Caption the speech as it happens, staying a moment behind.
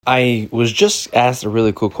I was just asked a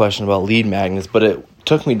really cool question about lead magnets, but it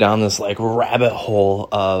took me down this rabbit hole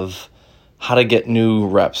of how to get new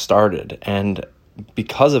reps started. And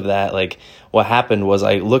because of that, what happened was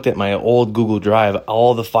I looked at my old Google Drive,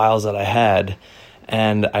 all the files that I had,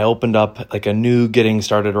 and I opened up a new Getting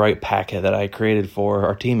Started Right packet that I created for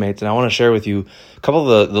our teammates. And I want to share with you a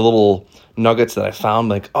couple of the little nuggets that I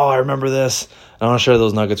found, I remember this. And I want to share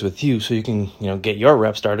those nuggets with you so you can, get your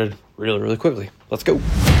rep started really, really quickly. Let's go.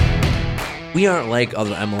 We aren't like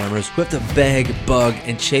other MLMers who have to beg, bug,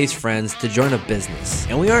 and chase friends to join a business.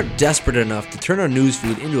 And we aren't desperate enough to turn our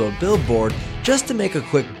newsfeed into a billboard just to make a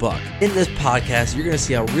quick buck. In this podcast, you're going to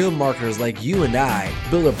see how real marketers like you and I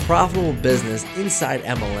build a profitable business inside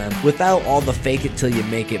MLM without all the fake it till you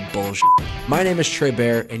make it bullshit. My name is Trey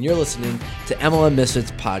Bear, and you're listening to MLM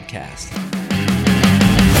Misfits Podcast.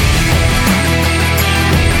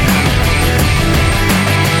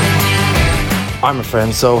 All right, my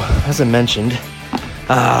friends. So, as I mentioned,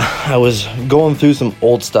 I was going through some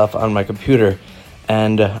old stuff on my computer,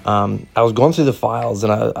 and I was going through the files,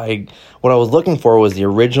 and what I was looking for was the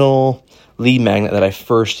original lead magnet that I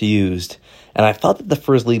first used. And I thought that the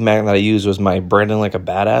first lead magnet that I used was my Branding Like a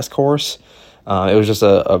Badass course. It was just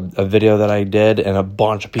a video that I did, and a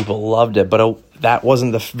bunch of people loved it. But that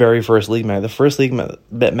wasn't the very first lead magnet. The first lead magnet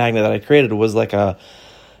that I created was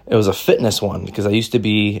it was a fitness one, because I used to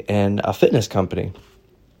be in a fitness company.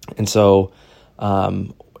 And so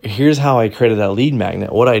here's how I created that lead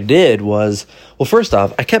magnet. What I did was, first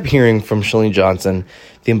off, I kept hearing from Chalene Johnson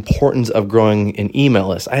the importance of growing an email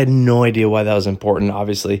list. I had no idea why that was important.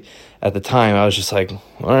 Obviously, at the time, I was just like, all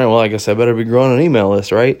right, well, I guess I better be growing an email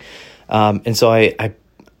list, right? And so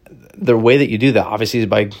the way that you do that, obviously, is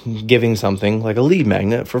by giving something like a lead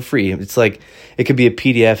magnet for free. It's it could be a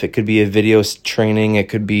PDF, it could be a video training, it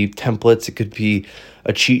could be templates, it could be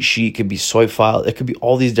a cheat sheet, it could be swipe file, it could be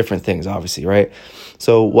all these different things, obviously, right?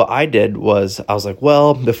 So what I did was I was like,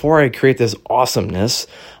 before I create this awesomeness,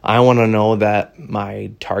 I want to know that my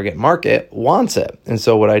target market wants it. And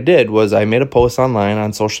so what I did was I made a post online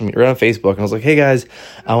on social media, or on Facebook, and I was like, hey guys,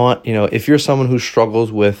 I want, if you're someone who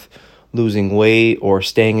struggles with losing weight or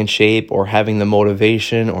staying in shape or having the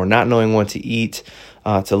motivation or not knowing what to eat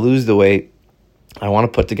to lose the weight, I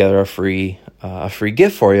want to put together a free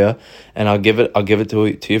gift for you, and I'll give it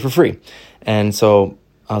to you for free. And so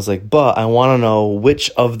I was like, but I want to know which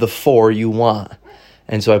of the four you want.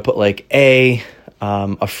 And so I put A,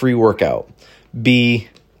 a free workout, B,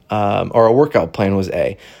 or a workout plan was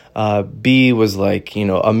A. B was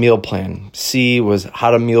a meal plan. C was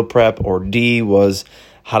how to meal prep, or D was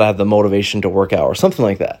how to have the motivation to work out, or something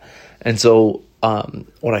like that. And so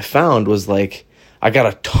what I found was I got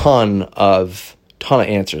a ton of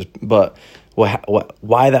answers, but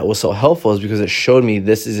why that was so helpful is because it showed me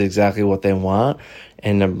this is exactly what they want.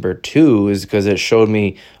 And number two is because it showed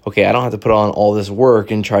me, okay, I don't have to put on all this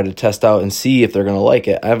work and try to test out and see if they're going to like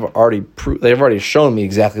it. They've already shown me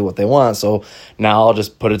exactly what they want, so now I'll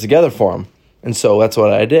just put it together for them. And so that's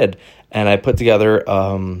what I did. And I put together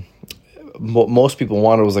what most people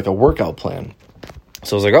wanted was a workout plan.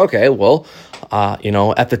 So I was like, okay,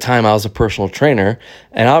 at the time I was a personal trainer,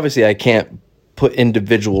 and obviously I can't put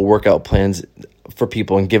individual workout plans for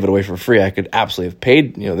people and give it away for free. I could absolutely have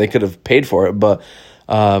paid, they could have paid for it. But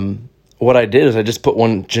what I did is I just put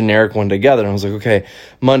one generic one together, and I was like, okay,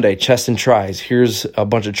 Monday, chest and tries. Here's a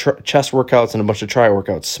bunch of chest workouts and a bunch of tri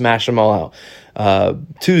workouts. Smash them all out.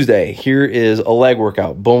 Tuesday, here is a leg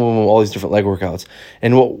workout. Boom, boom, boom, all these different leg workouts.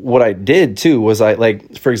 And what I did too was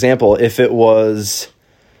for example, if it was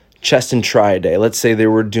chest and tri day, let's say they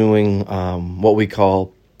were doing what we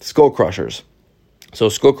call skull crushers. So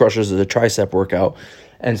skull crushers is a tricep workout.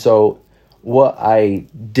 And so what I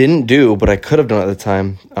didn't do, but I could have done at the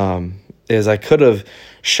time, is I could have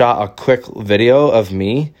shot a quick video of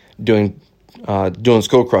me doing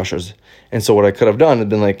skull crushers. And so what I could have done had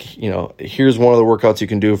been here's one of the workouts you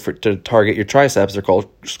can do to target your triceps. They're called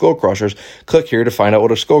skull crushers. Click here to find out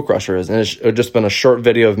what a skull crusher is. And it just been a short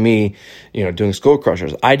video of me, doing skull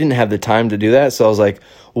crushers. I didn't have the time to do that. So I was like,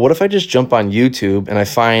 what if I just jump on YouTube and I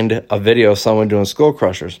find a video of someone doing skull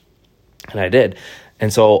crushers? And I did.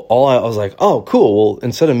 And so I was like, oh, cool. Well,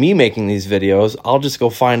 instead of me making these videos, I'll just go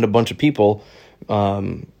find a bunch of people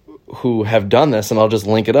who have done this, and I'll just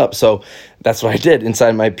link it up. So that's what I did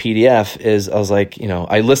inside my PDF is I was like,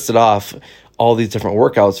 I listed off all these different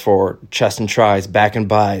workouts for chest and tries, back and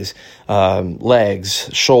bis, legs,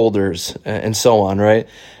 shoulders, and so on, right?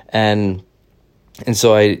 And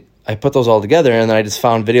so I put those all together, and then I just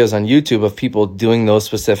found videos on YouTube of people doing those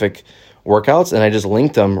specific workouts, and I just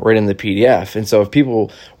linked them right in the PDF. And so if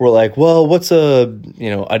people were like, well, what's a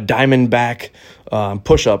Diamondback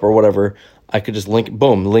push-up or whatever, I could just linked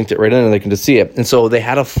it right in, and they can just see it. And so they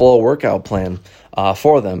had a full workout plan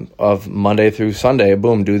for them of Monday through Sunday.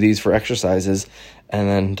 Boom, do these for exercises.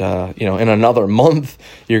 And then, in another month,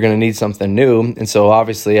 you're going to need something new. And so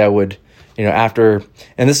obviously I would, after,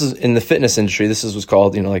 and this is in the fitness industry, this is what's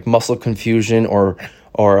called, like muscle confusion or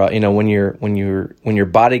when your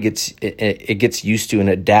body gets used to and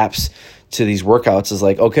adapts to these workouts, is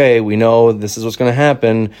like, okay, we know this is what's going to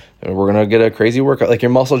happen. We're going to get a crazy workout. Like your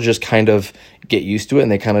muscles just kind of get used to it and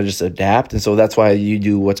they kind of just adapt. And so that's why you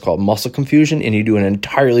do what's called muscle confusion, and you do an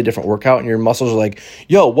entirely different workout and your muscles are like,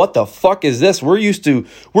 yo, what the fuck is this? We're used to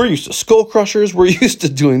skull crushers. We're used to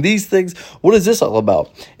doing these things. What is this all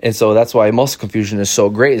about? And so that's why muscle confusion is so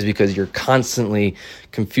great, is because you're constantly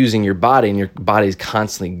confusing your body and your body's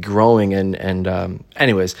constantly growing. And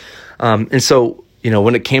so,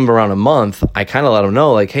 when it came around a month, I kind of let them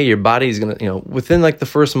know, like, hey, your body's going to, within like the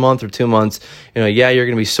first month or 2 months, you're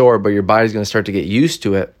going to be sore, but your body's going to start to get used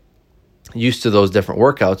to it, used to those different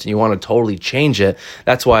workouts, and you want to totally change it.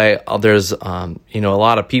 That's why there's, a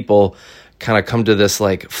lot of people kind of come to this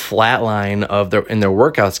like flat line in their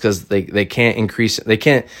workouts because they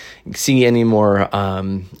can't see any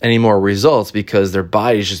more results because their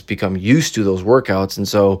bodies just become used to those workouts. And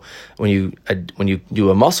so when you do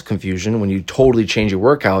a muscle confusion, when you totally change your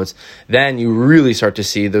workouts, then you really start to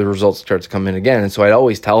see the results start to come in again. And so I'd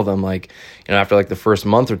always tell them, like, after like the first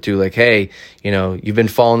month or two, like, hey, you've been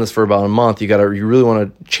following this for about a month. You really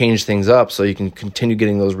want to change things up so you can continue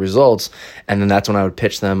getting those results. And then that's when I would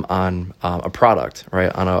pitch them on a product,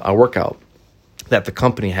 right, on a workout that the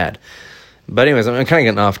company had. But anyways, I'm kind of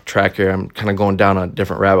getting off track here. I'm kind of going down a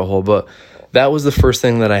different rabbit hole. But that was the first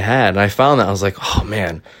thing that I had. And I found that I was like, oh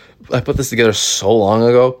man, I put this together so long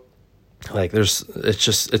ago. Like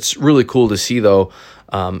it's really cool to see though,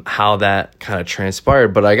 how that kind of transpired.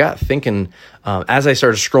 But I got thinking, as I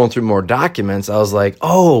started scrolling through more documents, I was like,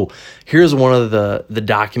 oh, here's one of the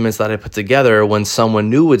documents that I put together. When someone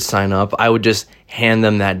new would sign up, I would just hand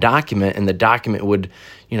them that document, and the document would,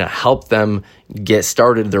 help them get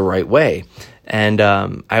started the right way. And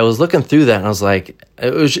I was looking through that, and I was like,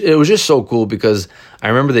 it was just so cool, because I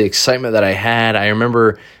remember the excitement that I had. I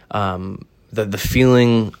remember the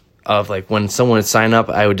feeling of like when someone would sign up,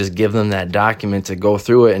 I would just give them that document to go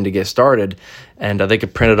through it and to get started. And they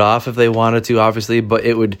could print it off if they wanted to, obviously, but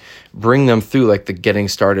it would bring them through like the getting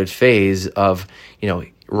started phase of,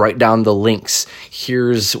 write down the links.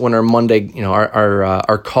 Here's when our Monday,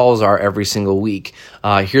 our calls are every single week.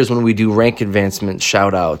 Here's when we do rank advancement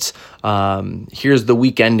shout outs. Here's the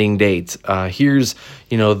week ending date. Here's,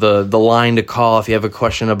 the line to call if you have a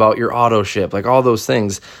question about your auto ship, like all those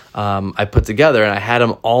things. I put together, and I had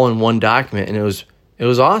them all in one document, and it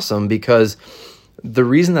was awesome, because the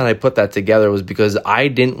reason that I put that together was because I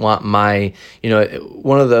didn't want my,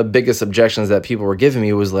 one of the biggest objections that people were giving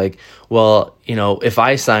me was like, well, if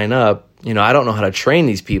I sign up, I don't know how to train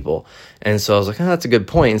these people. And so I was like, oh, that's a good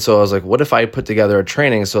point. And so I was like, what if I put together a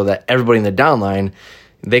training so that everybody in the downline,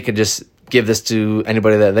 they could just give this to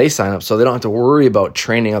anybody that they sign up, so they don't have to worry about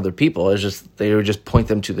training other people. It's just, they would just point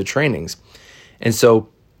them to the trainings. And so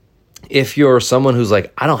if you're someone who's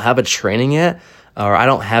like, I don't have a training yet, or I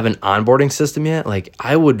don't have an onboarding system yet, like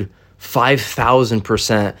I would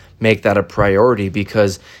 5,000% make that a priority,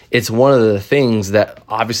 because it's one of the things that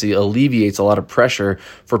obviously alleviates a lot of pressure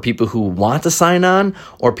for people who want to sign on,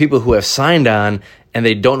 or people who have signed on and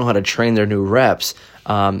they don't know how to train their new reps.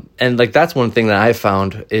 And like that's one thing that I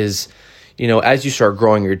found is, as you start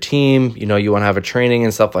growing your team, you want to have a training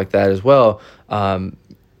and stuff like that as well.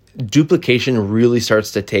 Duplication really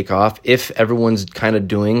starts to take off if everyone's kind of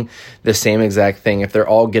doing the same exact thing, if they're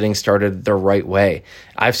all getting started the right way.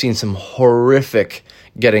 I've seen some horrific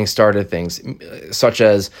getting started things, such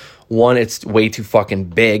as, one, it's way too fucking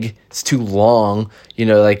big, it's too long,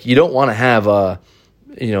 like you don't want to have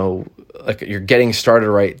like you're getting started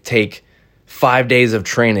right, take 5 days of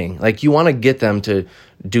training. Like you want to get them to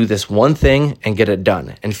do this one thing and get it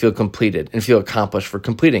done and feel completed and feel accomplished for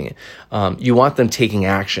completing it. You want them taking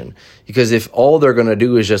action, because if all they're going to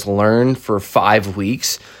do is just learn for 5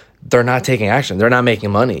 weeks, they're not taking action. They're not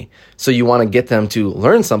making money. So you want to get them to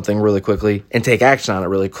learn something really quickly and take action on it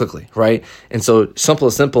really quickly, right? And so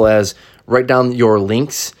simple as write down your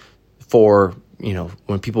links for,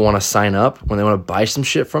 when people want to sign up, when they want to buy some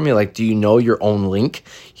shit from you, like, do you know your own link?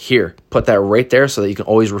 Here, put that right there so that you can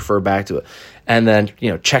always refer back to it. And then,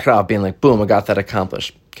 check it out, being like, boom, I got that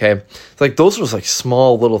accomplished. Okay. It's like, those are like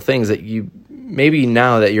small little things that you maybe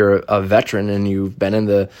now that you're a veteran and you've been in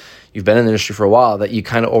the industry for a while, that you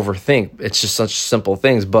kind of overthink. It's just such simple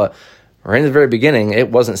things, but right in the very beginning, it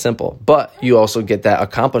wasn't simple. But you also get that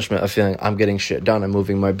accomplishment of feeling I'm getting shit done. I'm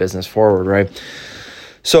moving my business forward, right?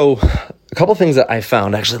 So a couple things that I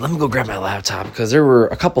found, actually, let me go grab my laptop, because there were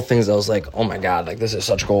a couple things that I was like, oh my God, like this is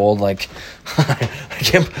such gold. Like I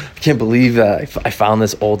can't believe that I found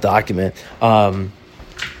this old document.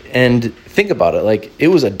 And think about it, like it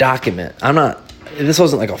was a document. This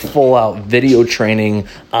wasn't like a full out video training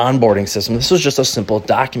onboarding system. This was just a simple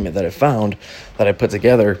document that I found that I put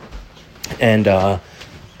together. And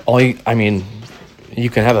you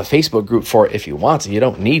can have a Facebook group for it if you want to. You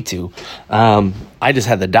don't need to. I just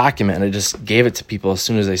had the document and I just gave it to people as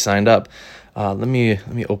soon as they signed up. Let me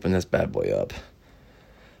open this bad boy up.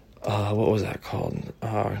 What was that called?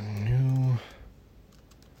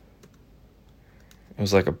 It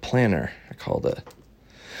was like a planner, I called it.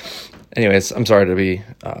 Anyways, I'm sorry to be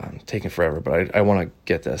taking forever, but I want to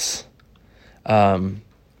get this. But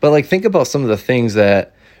like, think about some of the things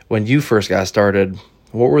that when you first got started,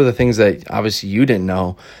 what were the things that obviously you didn't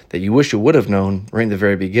know that you wish you would have known right in the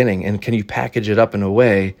very beginning? And can you package it up in a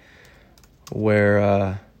way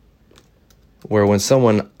where when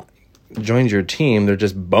someone joins your team, they're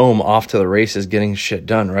just boom, off to the races, getting shit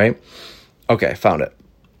done, right? Okay, found it.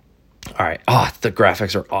 All right. Oh, the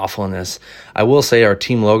graphics are awful in this. I will say our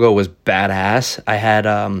team logo was badass. I had,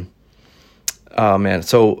 our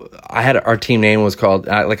team name was called,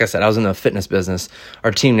 like I said, I was in the fitness business.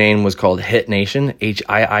 Our team name was called HIIT Nation, HIIT,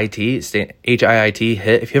 HIIT,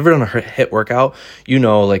 HIIT. If you've ever done a HIIT workout, you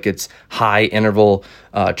know, like it's high interval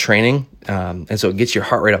training. And so it gets your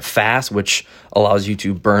heart rate up fast, which allows you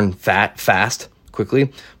to burn fat fast,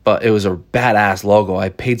 quickly. But it was a badass logo. I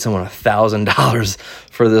paid someone $1,000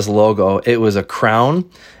 for this logo. It was a crown,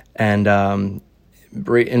 and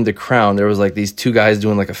right in the crown there was like these two guys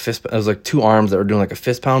doing like a fist. It was like two arms that were doing like a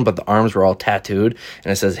fist pound, but the arms were all tattooed,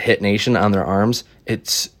 and it says HIIT Nation on their arms.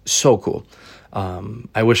 It's so cool.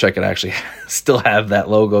 I wish I could actually still have that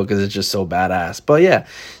logo because it's just so badass. But yeah,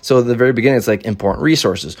 so at the very beginning, it's like important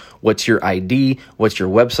resources. What's your ID? What's your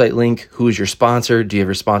website link? Who's your sponsor? Do you have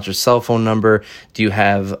your sponsor's cell phone number? Do you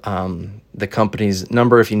have the company's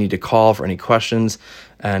number if you need to call for any questions?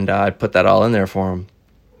 And I put that all in there for them.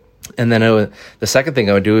 And then the second thing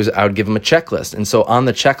I would do is I would give them a checklist. And so on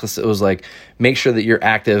the checklist, it was like, make sure that you're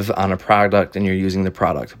active on a product and you're using the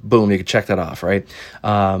product. Boom, you can check that off, right?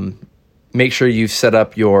 Make sure you've set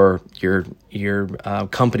up your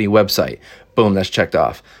company website. Boom, that's checked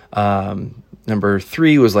off. Number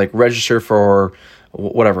 3 was like register for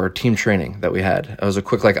whatever team training that we had. It was a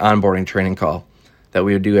quick like onboarding training call that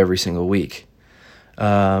we would do every single week.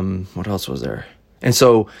 What else was there? And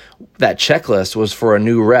so that checklist was for a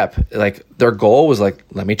new rep. Like their goal was like,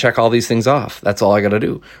 let me check all these things off. That's all I got to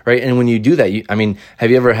do, right? And when you do that,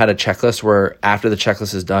 have you ever had a checklist where after the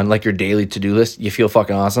checklist is done, like your daily to-do list, you feel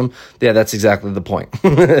fucking awesome? Yeah, that's exactly the point.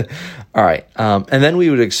 All right. And then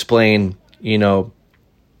we would explain,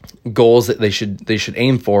 goals that they should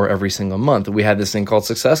aim for every single month. We had this thing called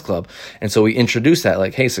Success Club, and so we introduced that,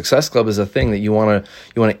 like, hey, Success Club is a thing that you want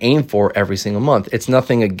to aim for every single month. It's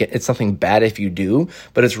nothing bad if you do,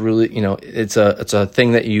 but it's really, it's a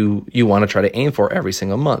thing that you want to try to aim for every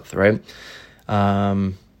single month, right?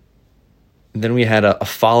 Then we had a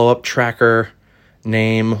follow-up tracker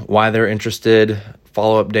name, why they're interested,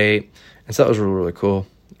 follow-up date, and so that was really, really cool.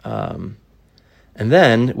 And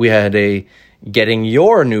then we had a getting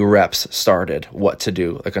your new reps started, what to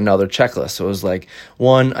do, like another checklist. So it was like,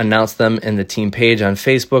 1, announce them in the team page on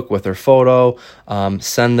Facebook with their photo,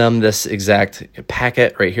 send them this exact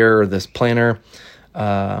packet right here, or this planner.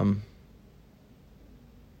 Yeah,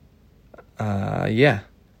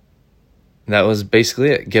 that was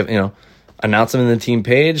basically it. Announce them in the team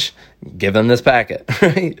page, give them this packet,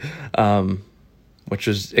 right? Which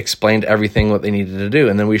was explained everything what they needed to do.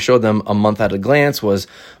 And then we showed them a month at a glance was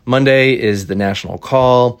Monday is the national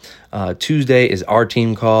call. Tuesday is our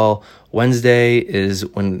team call. Wednesday is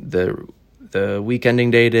when the week ending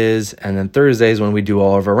date is. And then Thursday is when we do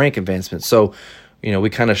all of our rank advancements. So, we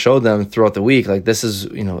kind of showed them throughout the week, like this is,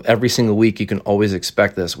 every single week you can always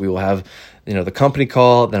expect this. We will have, the company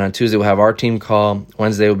call. Then on Tuesday we'll have our team call.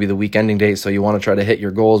 Wednesday will be the week ending date. So you want to try to hit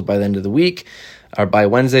your goals by the end of the week, or by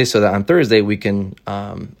Wednesday, so that on Thursday we can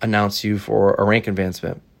announce you for a rank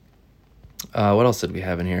advancement. What else did we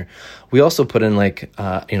have in here? We also put in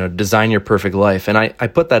design your perfect life. And I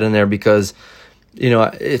put that in there because,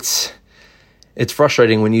 it's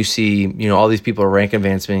frustrating when you see, all these people are rank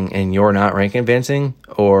advancing and you're not rank advancing,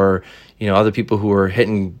 or, other people who are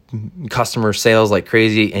hitting customer sales like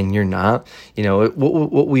crazy and you're not.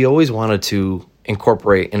 What we always wanted to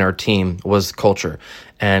incorporate in our team was culture.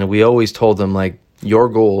 And we always told them, like, your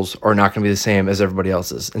goals are not going to be the same as everybody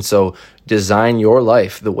else's. And so design your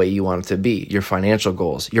life the way you want it to be. Your financial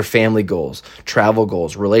goals, your family goals, travel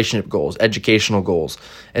goals, relationship goals, educational goals.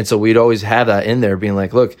 And so we'd always have that in there being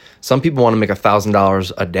like, look, some people want to make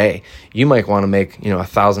 $1,000 a day. You might want to make,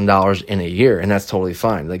 $1,000 in a year, and that's totally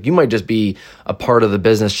fine. Like, you might just be a part of the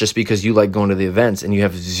business just because you like going to the events and you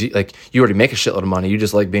have, you already make a shitload of money. You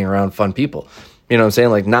just like being around fun people. You know what I'm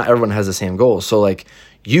saying? Like, not everyone has the same goals. So, like,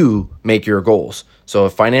 you make your goals. So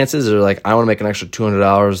if finances are like, I want to make an extra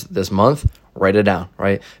 $200 this month, write it down,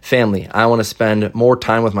 right? Family, I want to spend more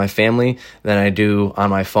time with my family than I do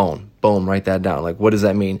on my phone. Boom, write that down. Like, what does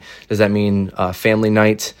that mean? Does that mean family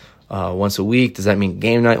night once a week? Does that mean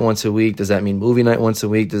game night once a week? Does that mean movie night once a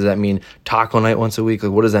week? Does that mean taco night once a week?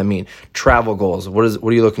 Like, what does that mean? Travel goals. What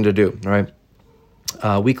are you looking to do, right?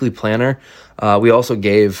 Weekly planner. We also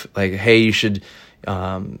gave, like, hey, you should,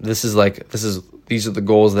 these are the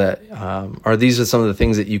goals that these are some of the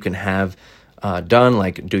things that you can have done,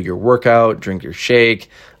 like do your workout, drink your shake.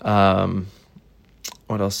 What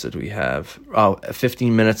else did we have?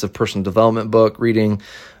 15 minutes of personal development book reading,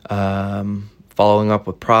 following up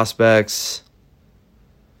with prospects.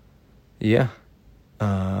 Yeah.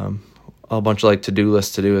 A bunch of like to-do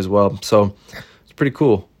lists to do as well. So it's pretty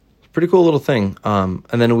cool. Pretty cool little thing. And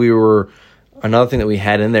then another thing that we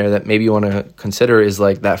had in there that maybe you want to consider is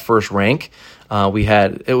like that first rank.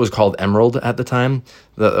 It was called Emerald at the time.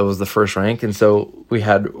 That was the first rank. And so we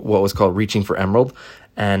had what was called Reaching for Emerald.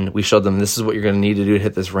 And we showed them, this is what you're going to need to do to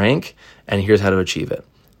hit this rank. And here's how to achieve it.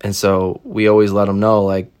 And so we always let them know,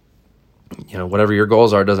 like, whatever your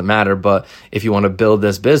goals are, doesn't matter. But if you want to build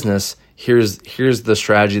this business, here's the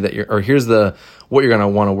strategy here's what you're going to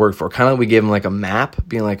want to work for. Kind of, we gave them like a map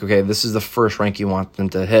being like, okay, this is the first rank you want them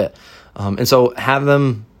to hit. And so have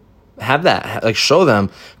them have that, like, show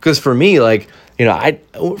them. Because for me, like, I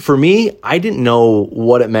didn't know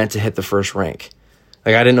what it meant to hit the first rank.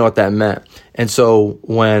 Like, I didn't know what that meant. And so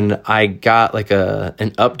when I got like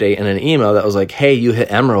an update and an email that was like, hey, you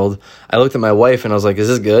hit Emerald, I looked at my wife and I was like, is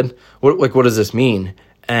this good? What does this mean?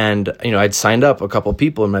 And, I'd signed up a couple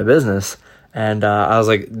people in my business, and I was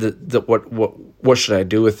like, what should I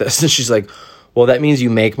do with this? And she's like, well, that means you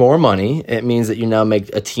make more money. It means that you now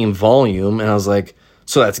make a team volume. And I was like,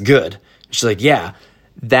 so that's good. She's like, yeah.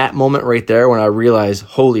 That moment right there when I realized,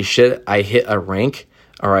 holy shit, I hit a rank,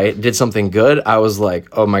 all right, did something good, I was like,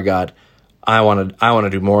 oh my God, I want to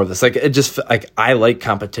do more of this. Like, it just, like, I like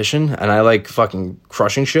competition and I like fucking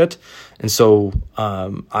crushing shit. And so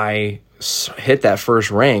I hit that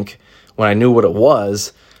first rank when I knew what it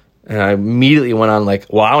was. And I immediately went on like,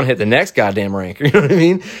 well, I want to hit the next goddamn rank. You know what I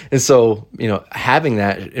mean? And so, having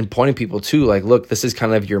that and pointing people to, like, look, this is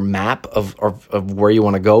kind of your map of where you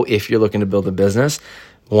want to go if you're looking to build a business.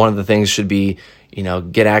 One of the things should be,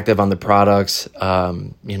 get active on the products,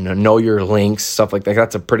 know your links, stuff like that.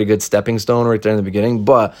 That's a pretty good stepping stone right there in the beginning.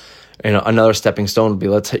 But, another stepping stone would be,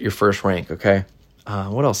 let's hit your first rank, okay?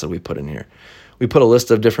 What else did we put in here? We put a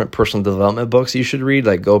list of different personal development books you should read,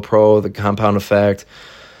 like GoPro, The Compound Effect,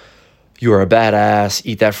 You Are a Badass,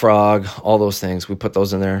 Eat That Frog, all those things. We put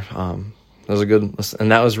those in there. Those are good.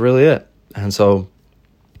 And that was really it. And so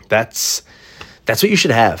that's what you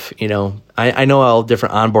should have. I know all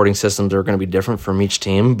different onboarding systems are going to be different from each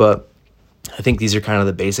team, but I think these are kind of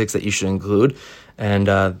the basics that you should include. And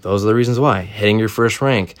those are the reasons why. Hitting your first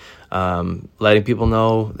rank, letting people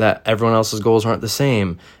know that everyone else's goals aren't the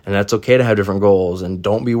same, and that's okay to have different goals. And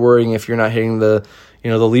don't be worrying if you're not hitting the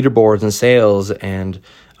leaderboards and sales, and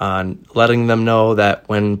letting them know that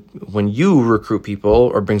when you recruit people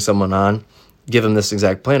or bring someone on, give them this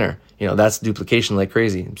exact planner. That's duplication like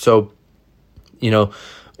crazy. So,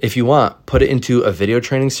 if you want, put it into a video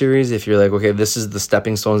training series. If you're like, okay, this is the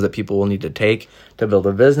stepping stones that people will need to take to build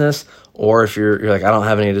a business. Or if you're like, I don't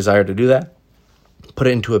have any desire to do that, put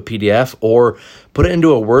it into a PDF or put it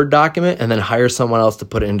into a Word document and then hire someone else to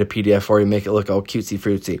put it into PDF for you, make it look all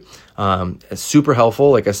cutesy-fruitsy. It's super helpful.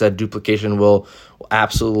 Like I said, duplication will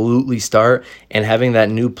absolutely start. And having that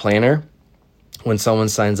new planner, when someone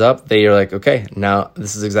signs up, they are like, okay, now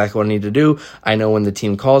this is exactly what I need to do. I know when the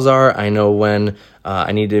team calls are. I know when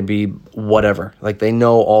I need to be whatever. Like, they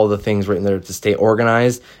know all the things right in there to stay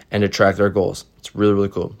organized and to track their goals. It's really, really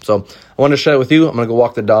cool. So I wanted to share it with you. I'm going to go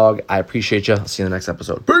walk the dog. I appreciate you. I'll see you in the next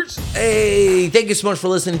episode. Peace. Hey, thank you so much for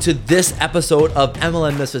listening to this episode of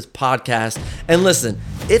MLM Misfits Podcast. And listen,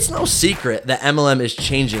 it's no secret that MLM is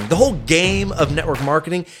changing. The whole game of network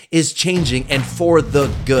marketing is changing, and for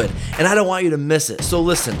the good. And I don't want you to miss it. So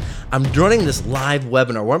listen, I'm running this live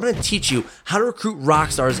webinar where I'm going to teach you how to recruit rock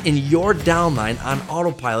stars in your downline on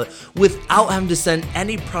autopilot without having to send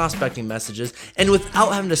any prospecting messages and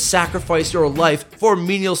without having to sacrifice your life for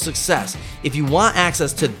menial success. If you want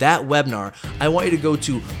access to that webinar, I want you to go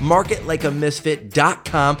to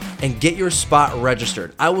marketlikeamisfit.com and get your spot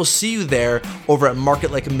registered. I will see you there over at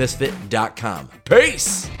marketlikeamisfit.com.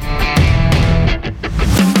 Peace!